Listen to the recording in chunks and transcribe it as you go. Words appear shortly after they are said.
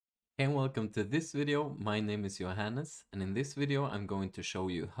Hey and welcome to this video. My name is Johannes, and in this video I'm going to show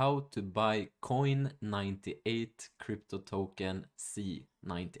you how to buy Coin98 crypto token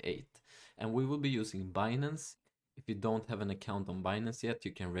C98. And we will be using Binance. If you don't have an account on Binance yet,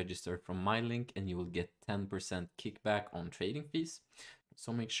 you can register from my link and you will get 10% kickback on trading fees.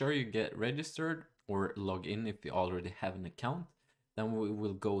 So make sure you get registered or log in if you already have an account. Then we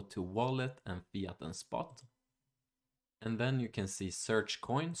will go to wallet and fiat and spot. And then you can see search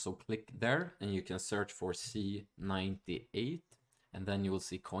coin, so click there and you can search for C98 and then you will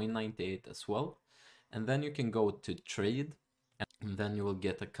see Coin98 as well. And then you can go to trade and then you will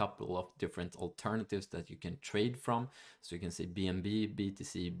get a couple of different alternatives that you can trade from. So you can see BNB,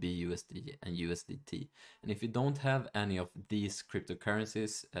 BTC, BUSD and USDT. And if you don't have any of these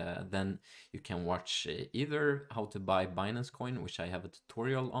cryptocurrencies, then you can watch either how to buy Binance coin, which I have a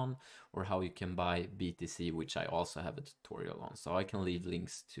tutorial on, or how you can buy BTC, which I also have a tutorial on. So I can leave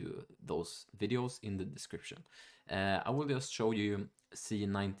links to those videos in the description. I will just show you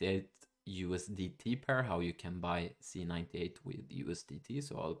C98 USDT pair, how you can buy C98 with USDT.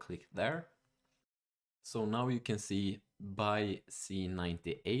 So I'll click there. So now you can see buy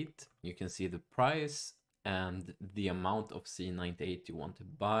C98. You can see the price and the amount of C98 you want to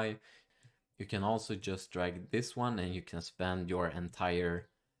buy. You can also just drag this one and you can spend your entire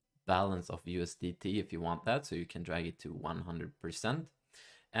balance of USDT if you want that. So you can drag it to 100%.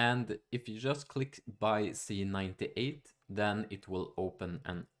 And if you just click buy C98, then it will open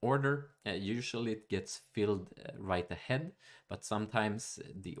an order. Usually it gets filled right ahead, but sometimes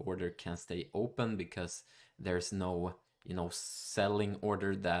the order can stay open because there's no, selling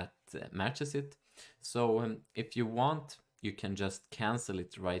order that matches it. So if you want, you can just cancel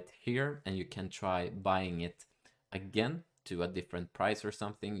it right here and you can try buying it again to a different price or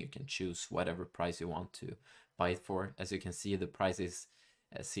something. You can choose whatever price you want to buy it for. As you can see, the price is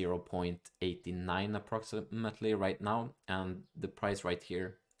 0.89 approximately right now, and the price right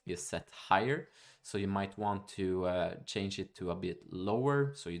here is set higher, so you might want to change it to a bit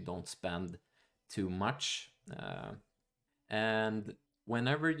lower so you don't spend too much. And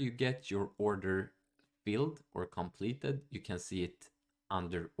whenever you get your order filled or completed, you can see it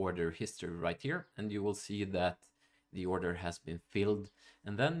under order history right here, and you will see that the order has been filled,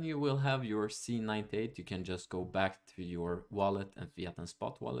 and then you will have your C98. You can just go back to your wallet and fiat and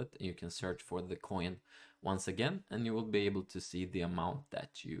spot wallet and you can search for the coin once again and you will be able to see the amount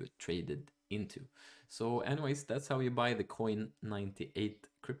that you traded into. So anyways, that's how you buy the Coin98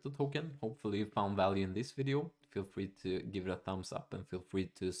 crypto token. Hopefully you found value in this video. Feel free to give it a thumbs up and feel free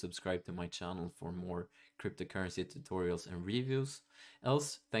to subscribe to my channel for more cryptocurrency tutorials and reviews.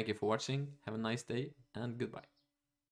 Else, thank you for watching, have a nice day and goodbye.